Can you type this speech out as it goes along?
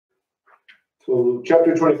So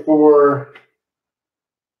chapter 24,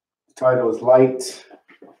 the title is Light,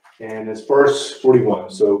 and it's verse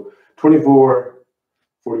 41. So 24,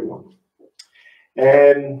 41.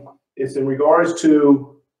 And it's in regards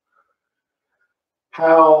to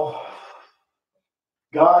how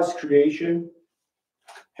God's creation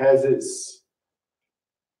has its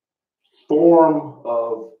form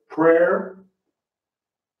of prayer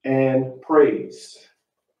and praise.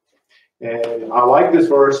 And I like this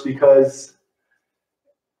verse because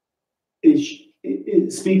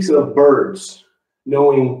it speaks of birds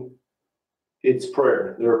knowing it's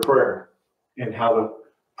prayer, their prayer, and how to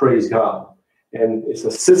praise God. And it's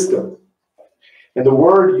a system. And the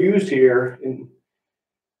word used here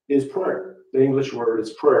is prayer. The English word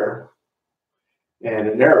is prayer. And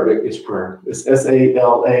in Arabic, it's prayer. It's S-A-L-A-T-A-H-U.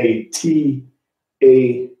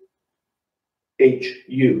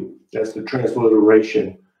 That's the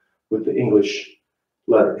transliteration with the English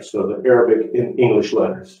letters. So the Arabic in English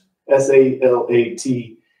letters.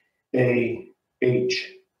 S-A-L-A-T-A-H-U,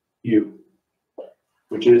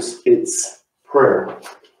 which is its prayer,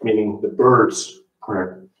 meaning the bird's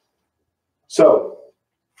prayer. So,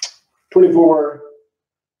 24,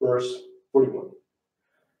 verse 41.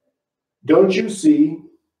 Don't you see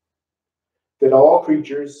that all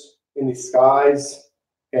creatures in the skies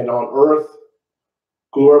and on earth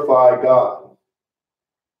glorify God?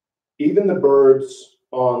 Even the birds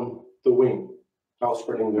on the wing,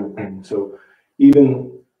 outspreading their wings. So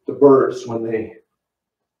even the birds when they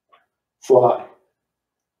fly.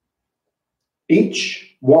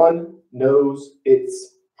 Each one knows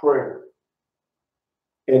its prayer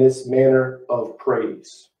and its manner of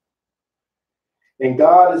praise. And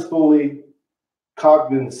God is fully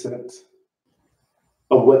cognizant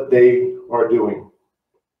of what they are doing.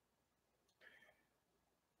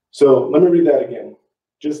 So let me read that again,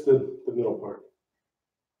 just the middle part.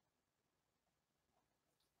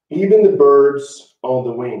 Even the birds on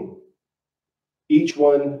the wing, each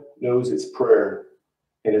one knows its prayer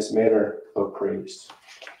and its manner of praise.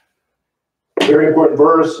 Very important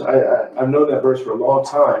verse. I've known that verse for a long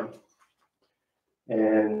time.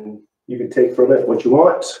 And you can take from it what you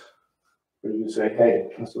want. Or you can say, hey,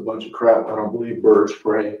 that's a bunch of crap. I don't believe birds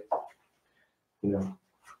pray. You know.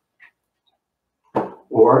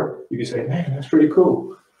 Or you can say, man, that's pretty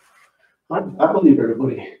cool. I believe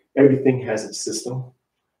everything has its system.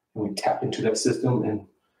 And we tap into that system and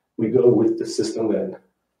we go with the system that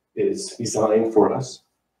is designed for us.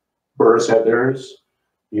 Birds have theirs,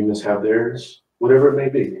 humans have theirs, whatever it may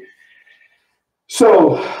be.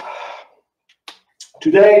 So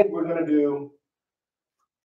today we're going to do